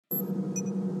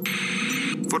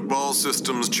Football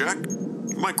systems check.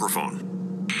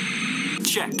 Microphone.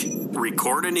 Check.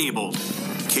 Record enabled.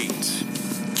 Kate.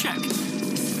 Check.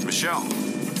 Michelle.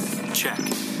 Check.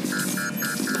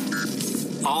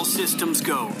 All systems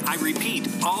go. I repeat,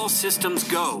 all systems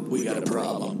go. We got a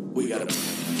problem.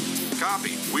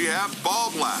 Copy. We have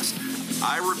ball blast.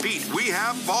 I repeat, we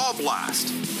have ball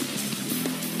blast.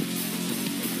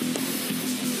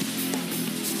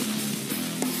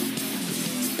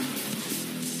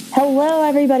 Hello,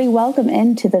 everybody. Welcome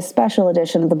into the special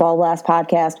edition of the Ball Blast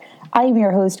podcast. I am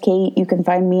your host, Kate. You can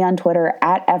find me on Twitter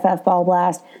at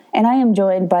FFBallblast, and I am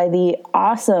joined by the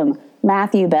awesome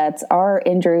Matthew Betts, our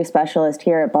injury specialist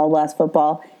here at Ball Blast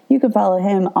Football. You can follow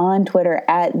him on Twitter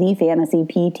at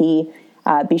TheFantasyPT.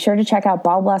 Be sure to check out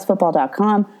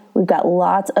ballblastfootball.com. We've got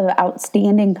lots of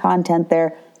outstanding content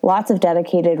there, lots of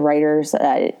dedicated writers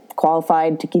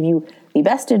qualified to give you the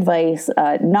best advice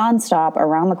nonstop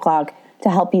around the clock to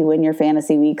help you win your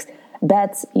fantasy weeks.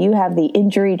 Betts, you have the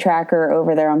injury tracker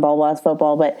over there on Ball Blast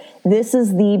Football, but this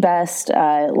is the best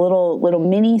little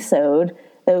mini-sode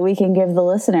that we can give the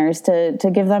listeners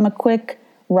to give them a quick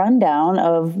rundown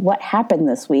of what happened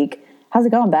this week. How's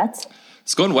it going, Betts?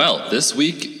 It's going well. This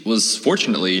week was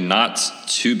fortunately not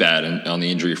too bad on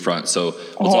the injury front. So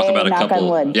we'll talk about a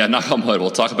couple. Knock on wood.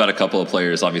 We'll talk about a couple of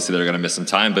players, obviously, that are going to miss some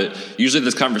time. But usually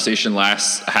this conversation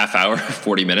lasts a half hour,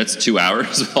 40 minutes, 2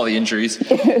 hours with all the injuries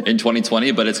in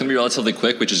 2020. But it's going to be relatively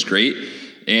quick, which is great.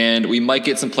 And we might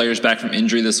get some players back from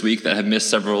injury this week that have missed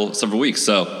several weeks.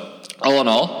 So all in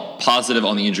all, positive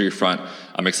on the injury front.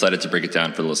 I'm excited to break it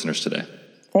down for the listeners today.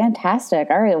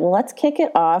 Fantastic. All right. Well, let's kick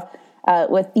it off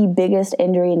with the biggest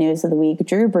injury news of the week.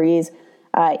 Drew Brees,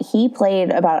 he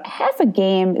played about half a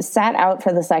game, sat out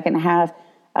for the second half,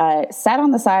 sat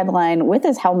on the sideline with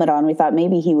his helmet on. We thought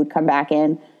maybe he would come back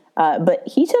in, but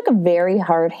he took a very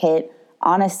hard hit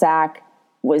on a sack,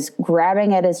 was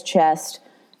grabbing at his chest.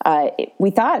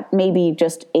 We thought maybe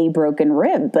just a broken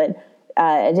rib, but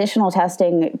additional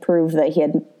testing proved that he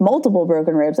had multiple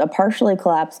broken ribs, a partially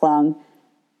collapsed lung.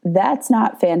 That's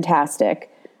not fantastic.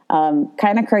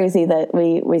 Kind of crazy that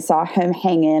we saw him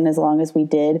hang in as long as we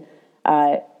did.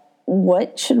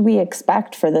 What should we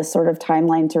expect for this sort of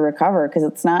timeline to recover? Because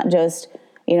it's not just,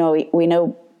 we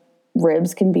know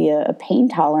ribs can be a pain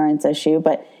tolerance issue,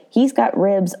 but he's got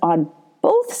ribs on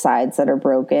both sides that are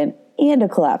broken and a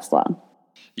collapsed lung.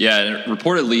 Yeah, and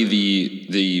reportedly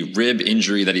the rib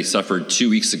injury that he suffered 2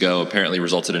 weeks ago apparently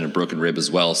resulted in a broken rib as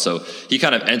well. So he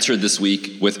kind of entered this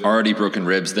week with already broken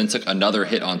ribs, then took another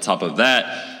hit on top of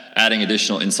that, adding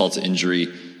additional insult to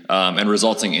injury and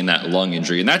resulting in that lung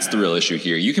injury. And that's the real issue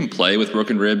here. You can play with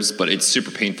broken ribs, but it's super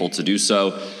painful to do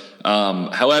so.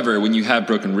 However, when you have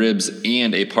broken ribs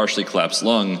and a partially collapsed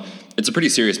lung, it's a pretty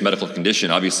serious medical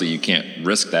condition. Obviously, you can't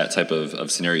risk that type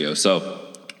of scenario.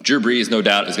 So Drew Brees, no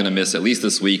doubt, is going to miss at least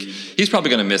this week. He's probably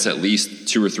going to miss at least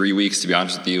 2 or 3 weeks, to be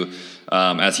honest with you,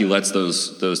 as he lets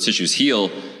those tissues heal.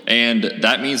 And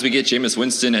that means we get Jameis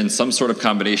Winston and some sort of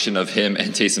combination of him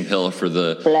and Taysom Hill for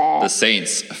the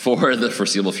Saints for the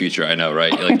foreseeable future. I know,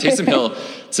 right? Like Taysom Hill,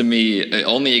 to me, it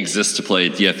only exists to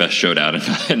play DFS Showdown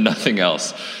and nothing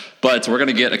else. But we're going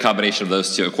to get a combination of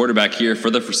those two, a quarterback here for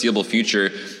the foreseeable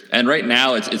future. And right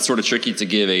now, it's sort of tricky to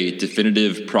give a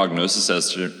definitive prognosis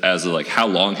as to like how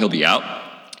long he'll be out,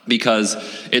 because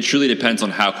it truly depends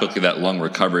on how quickly that lung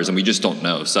recovers, and we just don't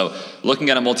know. So looking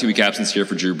at a multi-week absence here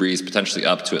for Drew Brees, potentially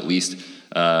up to at least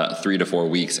 3 to 4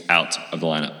 weeks out of the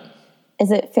lineup. Is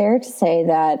it fair to say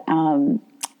that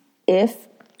if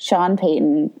Sean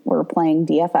Payton were playing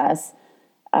DFS,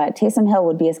 Taysom Hill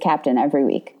would be his captain every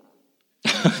week?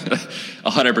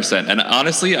 100%. And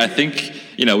honestly, I think,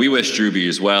 we wish Drew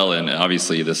Brees well, and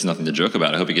obviously this is nothing to joke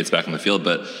about. I hope he gets back on the field,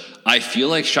 but I feel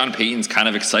like Sean Payton's kind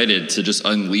of excited to just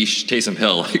unleash Taysom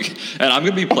Hill. And I'm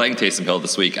going to be playing Taysom Hill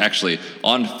this week, actually,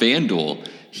 on FanDuel.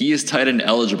 He is tight end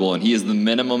eligible, and he is the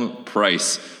minimum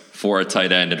price for a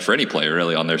tight end and for any player,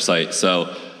 really, on their site.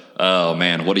 So, oh,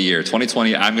 man, what a year.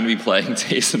 2020, I'm going to be playing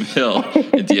Taysom Hill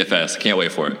in DFS. Can't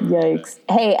wait for it. Yikes.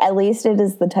 Hey, at least it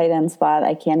is the tight end spot.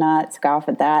 I cannot scoff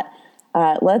at that.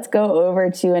 Let's go over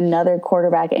to another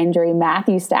quarterback injury.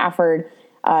 Matthew Stafford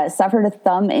suffered a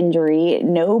thumb injury.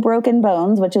 No broken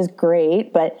bones, which is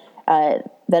great, but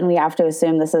then we have to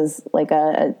assume this is like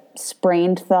a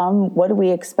sprained thumb. What do we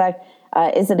expect?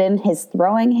 Is it in his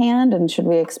throwing hand, and should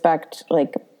we expect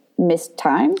missed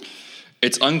time?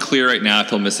 It's unclear right now if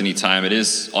he'll miss any time. It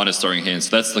is on his throwing hand,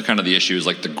 so that's kind of the issue, is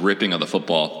like the gripping of the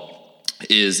football.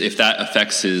 Is if that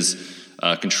affects his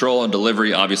control and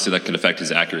delivery, obviously that could affect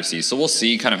his accuracy. So we'll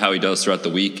see kind of how he does throughout the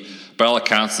week. By all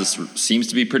accounts, this seems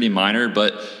to be pretty minor,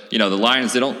 but the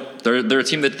Lions, they don't they're a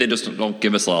team that they just don't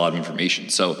give us a lot of information.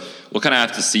 So we'll kind of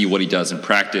have to see what he does in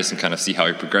practice and kind of see how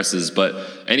he progresses. But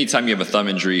anytime you have a thumb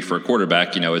injury for a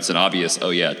quarterback, it's an obvious, oh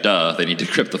yeah, duh, they need to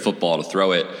grip the football to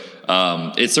throw it.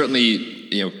 It certainly,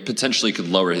 potentially could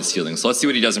lower his ceiling. So let's see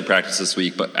what he does in practice this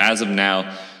week. But as of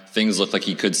now, things look like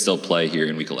he could still play here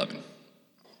in week 11.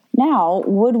 Now,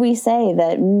 would we say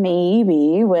that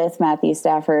maybe with Matthew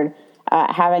Stafford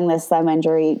having this thumb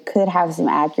injury could have some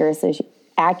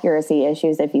accuracy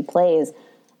issues if he plays?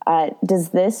 Does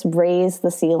this raise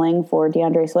the ceiling for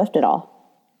DeAndre Swift at all?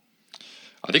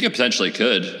 I think it potentially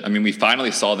could. I mean, we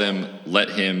finally saw them let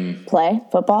him play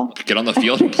football, get on the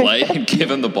field and play and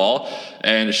give him the ball.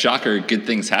 And shocker, good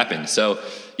things happen. So,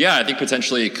 yeah, I think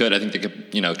potentially it could. I think they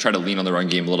could, try to lean on the run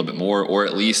game a little bit more, or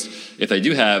at least if they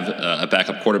do have a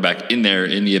backup quarterback in there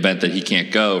in the event that he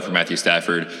can't go for Matthew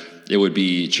Stafford, it would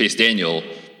be Chase Daniel.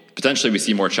 Potentially we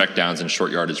see more checkdowns and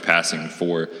short yardage passing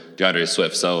for DeAndre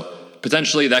Swift. So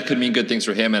potentially that could mean good things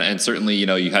for him. And certainly,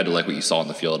 you had to like what you saw on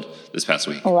the field this past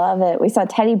week. Love it. We saw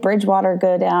Teddy Bridgewater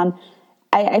go down.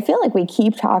 I feel like we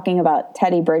keep talking about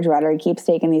Teddy Bridgewater. He keeps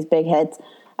taking these big hits.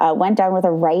 Went down with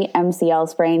a right MCL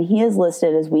sprain. He is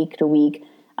listed as week to week.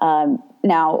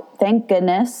 Now, thank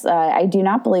goodness, I do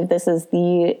not believe this is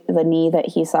the knee that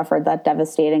he suffered that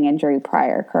devastating injury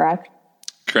prior, correct?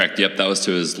 Correct. Yep, that was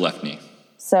to his left knee.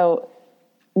 So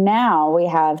now we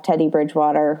have Teddy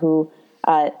Bridgewater, who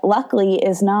luckily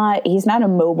he's not a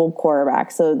mobile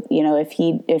quarterback. So,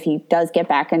 if he does get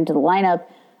back into the lineup,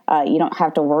 you don't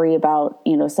have to worry about,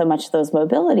 so much those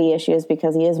mobility issues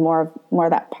because he is more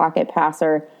that pocket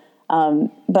passer.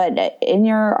 But in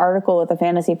your article with the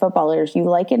Fantasy Footballers, you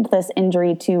likened this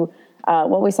injury to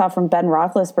what we saw from Ben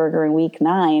Roethlisberger in Week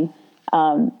 9,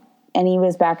 and he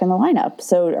was back in the lineup.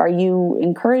 So are you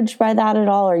encouraged by that at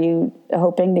all? Are you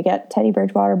hoping to get Teddy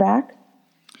Bridgewater back?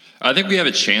 I think we have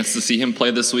a chance to see him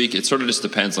play this week. It sort of just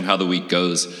depends on how the week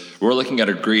goes. We're looking at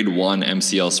a grade 1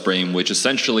 MCL sprain, which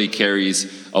essentially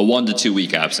carries a 1 to 2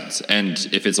 week absence. And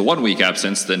if it's a 1 week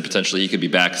absence, then potentially he could be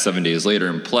back 7 days later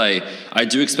and play. I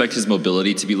do expect his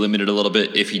mobility to be limited a little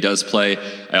bit if he does play.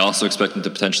 I also expect him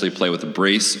to potentially play with a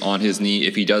brace on his knee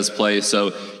if he does play.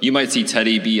 So you might see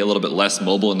Teddy be a little bit less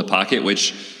mobile in the pocket,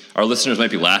 which our listeners might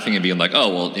be laughing and being like,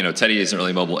 oh, well, Teddy isn't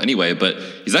really mobile anyway, but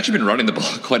he's actually been running the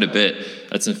ball quite a bit.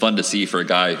 That's been fun to see for a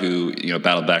guy who,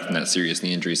 battled back from that serious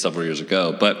knee injury several years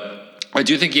ago. But I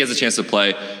do think he has a chance to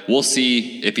play. We'll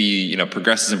see if he,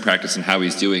 progresses in practice and how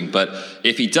he's doing. But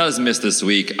if he does miss this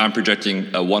week, I'm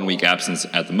projecting a 1 week absence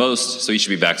at the most, so he should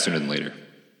be back sooner than later.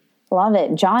 Love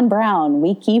it. John Brown.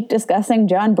 We keep discussing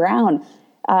John Brown.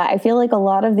 I feel like a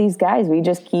lot of these guys we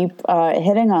just keep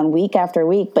hitting on week after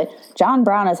week, but John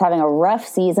Brown is having a rough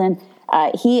season.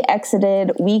 He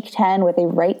exited week 10 with a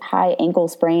right high ankle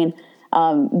sprain.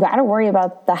 Got to worry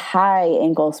about the high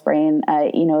ankle sprain.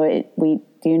 We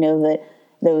do know that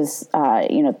those,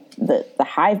 the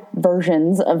high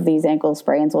versions of these ankle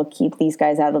sprains will keep these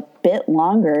guys out a bit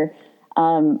longer.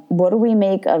 What do we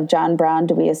make of John Brown?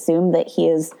 Do we assume that he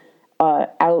is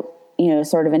out,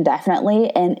 sort of indefinitely?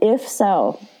 And if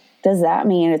so, does that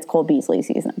mean it's Cole Beasley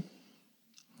season?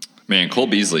 Man, Cole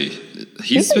Beasley,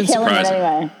 he's been surprising.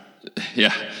 Anyway.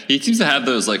 Yeah, he seems to have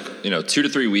those 2 to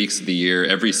 3 weeks of the year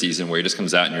every season where he just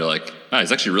comes out and you're like, oh,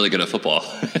 he's actually really good at football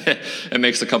and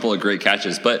makes a couple of great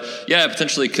catches. But yeah,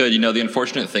 potentially could. The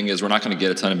unfortunate thing is we're not going to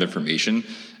get a ton of information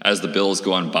as the Bills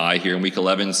go on bye here in week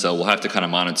 11. So we'll have to kind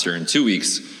of monitor in 2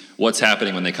 weeks what's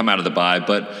happening when they come out of the bye.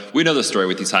 But we know the story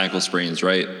with these high ankle sprains,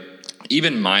 right?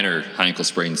 Even minor high ankle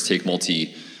sprains take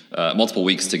multiple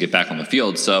weeks to get back on the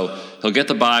field. So he'll get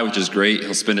the bye, which is great.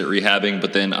 He'll spend it rehabbing,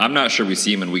 but then I'm not sure we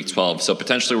see him in week 12. So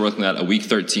potentially we're looking at a week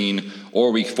 13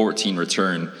 or week 14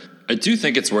 return. I do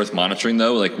think it's worth monitoring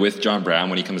though, with John Brown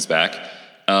when he comes back,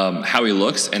 how he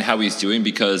looks and how he's doing,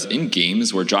 because in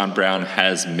games where John Brown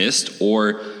has missed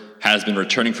or has been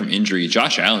returning from injury,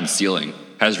 Josh Allen's ceiling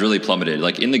has really plummeted.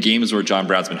 In the games where John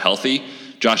Brown's been healthy,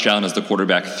 Josh Allen is the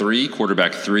quarterback 3,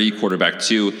 quarterback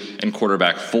 2, and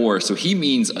quarterback 4. So he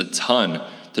means a ton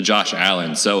to Josh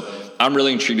Allen. So I'm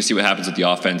really intrigued to see what happens with the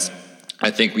offense.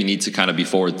 I think we need to kind of be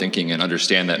forward thinking and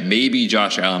understand that maybe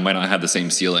Josh Allen might not have the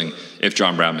same ceiling if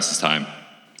John Brown misses time.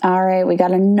 All right, we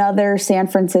got another San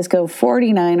Francisco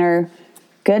 49er.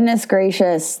 Goodness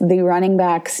gracious, the running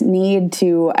backs need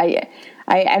to,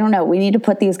 I don't know, we need to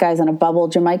put these guys on a bubble.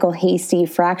 JaMychal Hasty,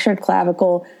 fractured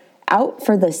clavicle, out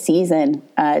for the season.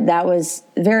 That was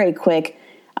very quick.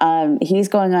 He's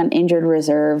going on injured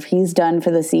reserve. He's done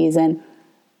for the season.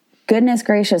 Goodness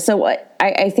gracious. So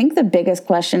I think the biggest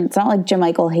question, it's not like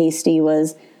JaMychal Hasty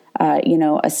was,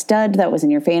 a stud that was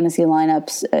in your fantasy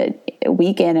lineups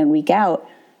week in and week out.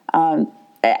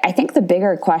 I think the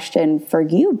bigger question for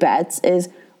you, Betts, is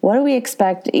what do we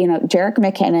expect? Jerick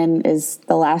McKinnon is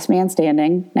the last man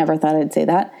standing. Never thought I'd say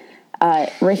that.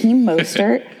 Raheem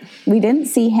Mostert, we didn't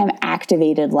see him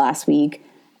activated last week.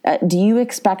 Do you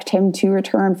expect him to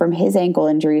return from his ankle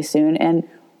injury soon? And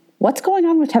what's going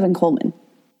on with Tevin Coleman?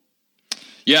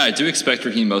 Yeah, I do expect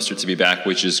Raheem Mostert to be back,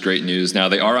 which is great news. Now,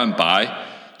 they are on bye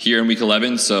here in Week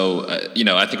 11, so,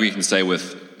 I think we can say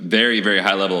with very, very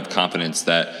high level of confidence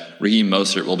that Raheem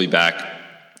Mostert will be back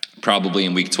probably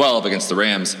in Week 12 against the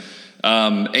Rams.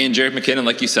 And Jerick McKinnon,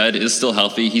 like you said, is still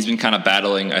healthy. He's been kind of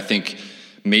battling, I think,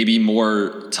 maybe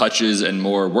more touches and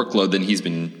more workload than he's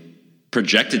been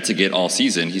projected to get all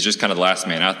season. He's just kind of the last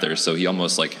man out there, so he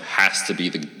almost has to be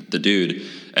the dude.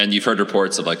 And you've heard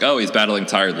reports of he's battling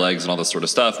tired legs and all this sort of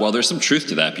stuff. Well, there's some truth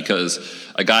to that, because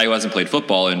a guy who hasn't played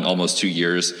football in almost 2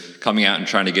 years coming out and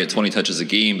trying to get 20 touches a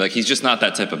game, he's just not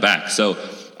that type of back. So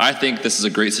I think this is a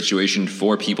great situation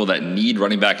for people that need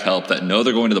running back help, that know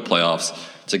they're going to the playoffs,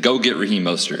 to go get Raheem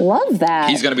Mostert. Love that.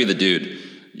 He's going to be the dude.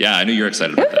 Yeah, I knew you were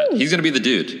excited about that. He's going to be the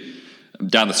dude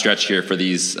down the stretch here for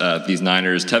these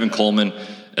Niners. Tevin Coleman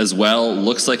as well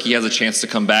looks like he has a chance to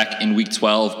come back in Week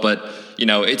 12, but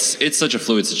it's such a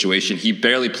fluid situation. He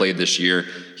barely played this year.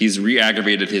 He's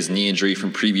re-aggravated his knee injury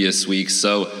from previous weeks,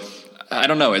 so I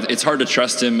don't know. It's hard to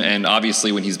trust him, and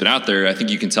obviously when he's been out there, I think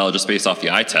you can tell just based off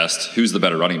the eye test who's the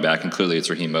better running back, and clearly it's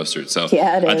Raheem Mostert. So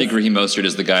yeah, I think Raheem Mostert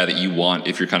is the guy that you want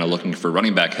if you're kind of looking for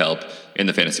running back help in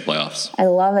the fantasy playoffs. I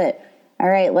love it. All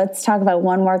right, let's talk about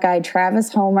one more guy,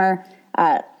 Travis Homer,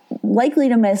 likely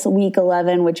to miss Week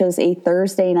 11, which is a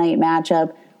Thursday night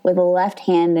matchup with a left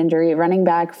hand injury, running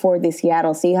back for the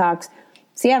Seattle Seahawks.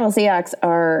 Seattle Seahawks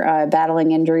are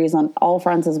battling injuries on all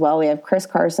fronts as well. We have Chris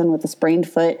Carson with a sprained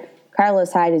foot.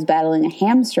 Carlos Hyde is battling a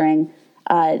hamstring.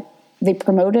 They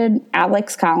promoted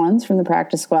Alex Collins from the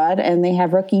practice squad, and they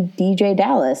have rookie DJ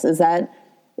Dallas. Is that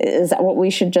what we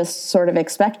should just sort of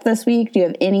expect this week? Do you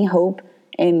have any hope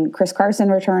in Chris Carson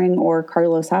returning or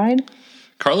Carlos Hyde?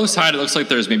 Carlos Hyde, it looks like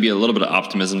there's maybe a little bit of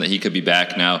optimism that he could be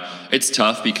back. Now, it's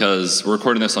tough because we're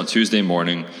recording this on Tuesday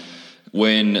morning.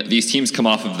 When these teams come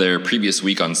off of their previous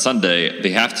week on Sunday,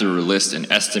 they have to list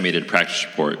an estimated practice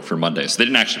report for Monday. So they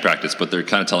didn't actually practice, but they're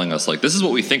kind of telling us, this is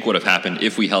what we think would have happened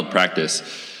if we held practice.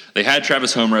 They had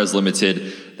Travis Homer as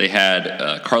limited. They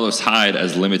had Carlos Hyde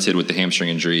as limited with the hamstring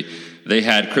injury. They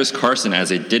had Chris Carson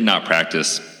as a did not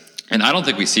practice. And I don't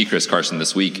think we see Chris Carson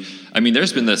this week. I mean,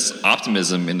 there's been this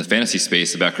optimism in the fantasy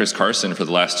space about Chris Carson for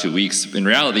the last 2 weeks. In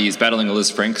reality, he's battling a Liz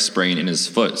Frank sprain in his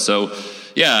foot. So,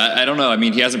 yeah, I don't know. I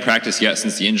mean, he hasn't practiced yet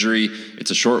since the injury.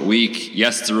 It's a short week.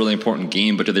 Yes, it's a really important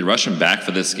game, but do they rush him back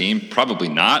for this game? Probably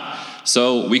not.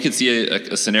 So we could see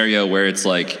a scenario where it's a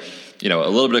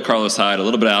little bit of Carlos Hyde, a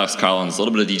little bit of Alex Collins, a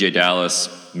little bit of DJ Dallas,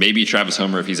 maybe Travis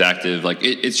Homer if he's active.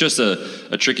 It's just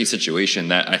a tricky situation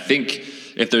that I think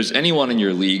if there's anyone in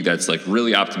your league that's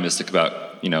really optimistic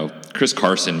about, Chris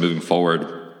Carson moving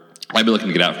forward, I'd be looking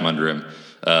to get out from under him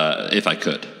if I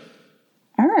could.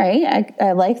 All right.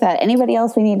 I like that. Anybody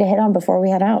else we need to hit on before we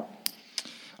head out?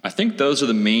 I think those are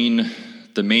the main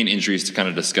injuries to kind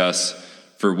of discuss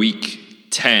for Week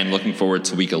 10, looking forward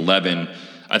to Week 11.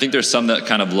 I think there's some that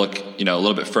kind of look, a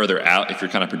little bit further out if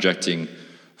you're kind of projecting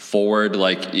forward.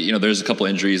 There's a couple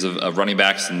injuries of running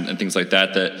backs and things like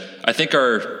that I think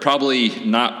are probably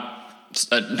not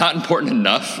important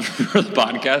enough for the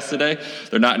podcast today.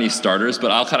 They're not any starters,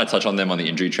 but I'll kind of touch on them on the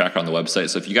injury tracker on the website.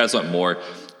 So if you guys want more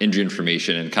injury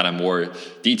information and kind of more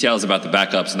details about the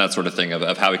backups and that sort of thing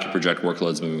of how we can project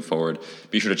workloads moving forward,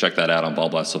 be sure to check that out on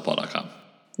ballblastfootball.com.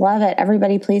 Love it.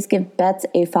 Everybody, please give Betts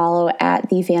a follow at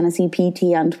the Fantasy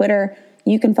PT on Twitter.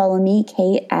 You can follow me,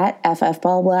 Kate, at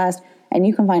FFBallblast, and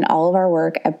you can find all of our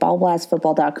work at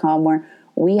ballblastfootball.com, where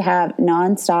we have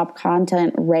nonstop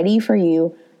content ready for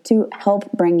you to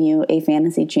help bring you a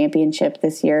fantasy championship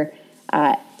this year.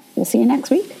 We'll see you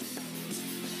next week.